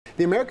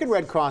The American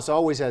Red Cross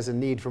always has a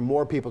need for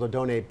more people to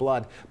donate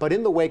blood, but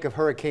in the wake of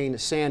Hurricane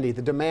Sandy, the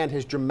demand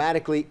has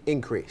dramatically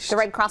increased. The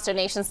Red Cross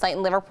donation site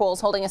in Liverpool is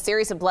holding a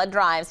series of blood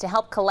drives to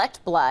help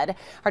collect blood.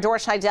 Our Dora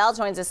Scheidel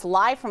joins us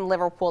live from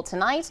Liverpool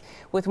tonight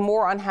with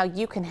more on how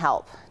you can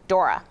help.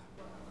 Dora.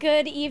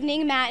 Good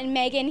evening, Matt and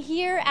Megan.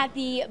 Here at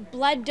the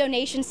Blood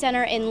Donation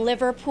Center in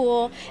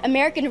Liverpool,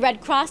 American Red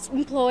Cross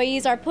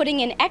employees are putting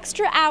in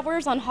extra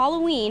hours on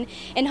Halloween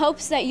in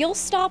hopes that you'll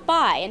stop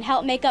by and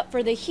help make up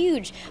for the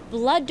huge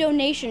blood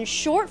donation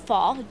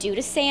shortfall due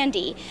to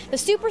Sandy. The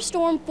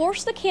superstorm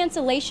forced the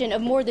cancellation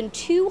of more than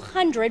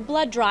 200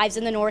 blood drives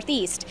in the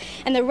Northeast,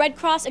 and the Red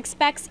Cross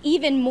expects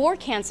even more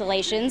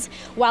cancellations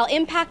while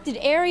impacted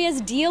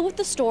areas deal with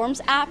the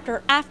storm's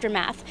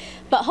aftermath.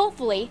 But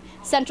hopefully,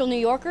 Central New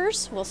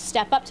Yorkers will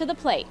step up to the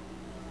plate.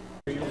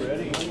 Are you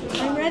ready?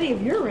 I'm ready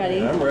if you're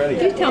ready. I'm ready.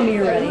 Do tell me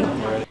you're ready.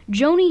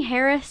 Joni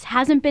Harris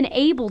hasn't been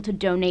able to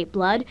donate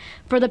blood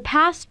for the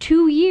past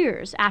 2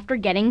 years after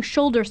getting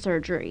shoulder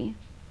surgery.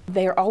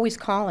 They're always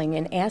calling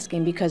and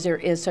asking because there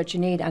is such a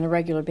need on a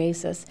regular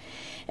basis.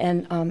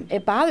 And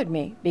it bothered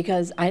me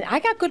because I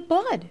got good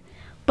blood.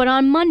 But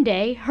on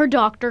Monday, her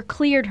doctor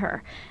cleared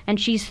her, and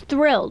she's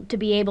thrilled to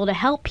be able to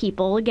help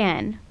people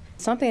again.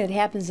 Something that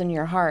happens in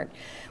your heart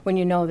when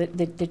you know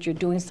that you're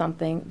doing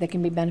something that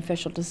can be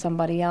beneficial to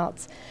somebody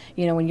else.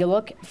 You know, when you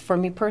look, for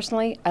me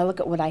personally, I look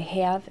at what I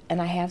have, and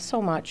I have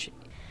so much.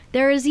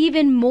 There is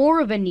even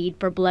more of a need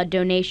for blood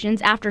donations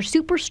after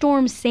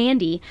Superstorm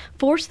Sandy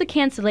forced the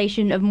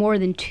cancellation of more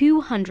than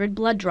 200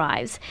 blood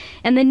drives.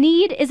 And the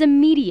need is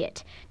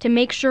immediate to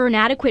make sure an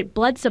adequate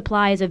blood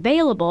supply is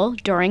available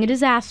during a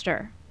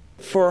disaster.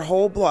 For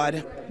whole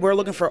blood, we're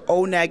looking for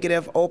O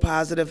negative, O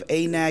positive,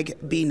 A neg,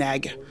 B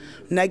neg.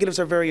 Negatives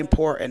are very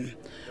important.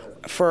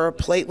 For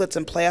platelets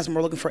and plasma,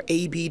 we're looking for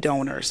AB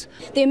donors.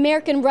 The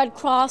American Red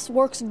Cross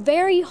works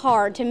very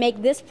hard to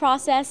make this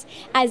process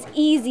as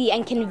easy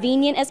and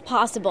convenient as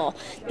possible.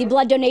 The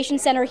Blood Donation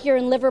Center here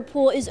in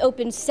Liverpool is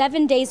open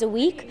 7 days a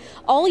week.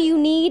 All you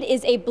need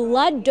is a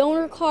blood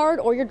donor card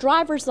or your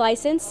driver's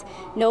license.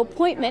 No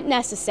appointment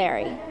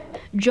necessary.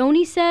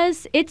 Joni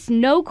says it's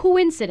no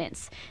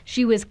coincidence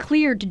she was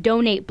cleared to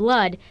donate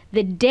blood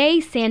the day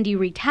Sandy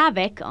wreaked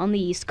havoc on the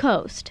East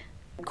Coast.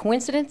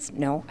 Coincidence?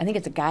 No, I think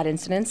it's a God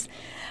incidence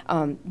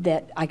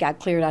that I got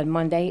cleared on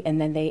Monday,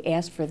 and then they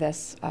asked for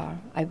this.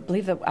 I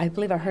believe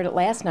I heard it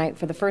last night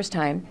for the first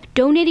time.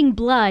 Donating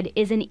blood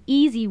is an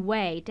easy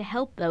way to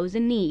help those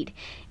in need,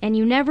 and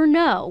you never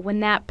know when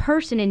that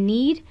person in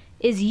need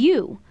is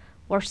you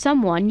or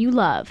someone you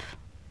love.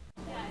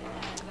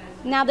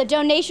 Now, the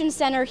donation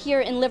center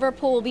here in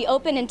Liverpool will be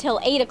open until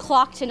 8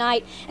 o'clock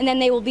tonight, and then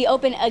they will be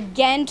open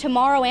again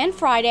tomorrow and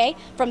Friday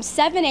from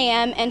 7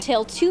 a.m.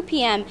 until 2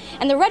 p.m.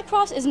 And the Red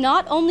Cross is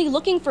not only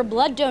looking for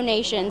blood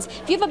donations.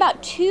 If you have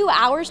about 2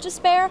 hours to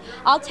spare,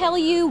 I'll tell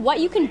you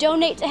what you can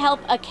donate to help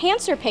a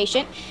cancer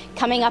patient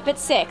coming up at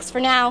 6. For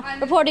now,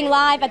 reporting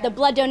live at the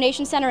Blood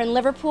Donation Center in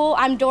Liverpool,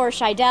 I'm Dora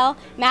Scheidel.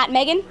 Matt,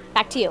 Megan,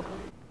 back to you.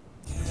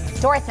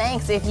 Dora,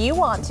 thanks. If you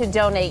want to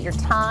donate your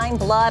time,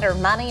 blood, or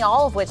money,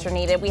 all of which are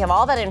needed, we have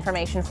all that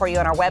information for you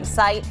on our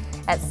website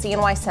at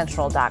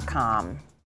cnycentral.com.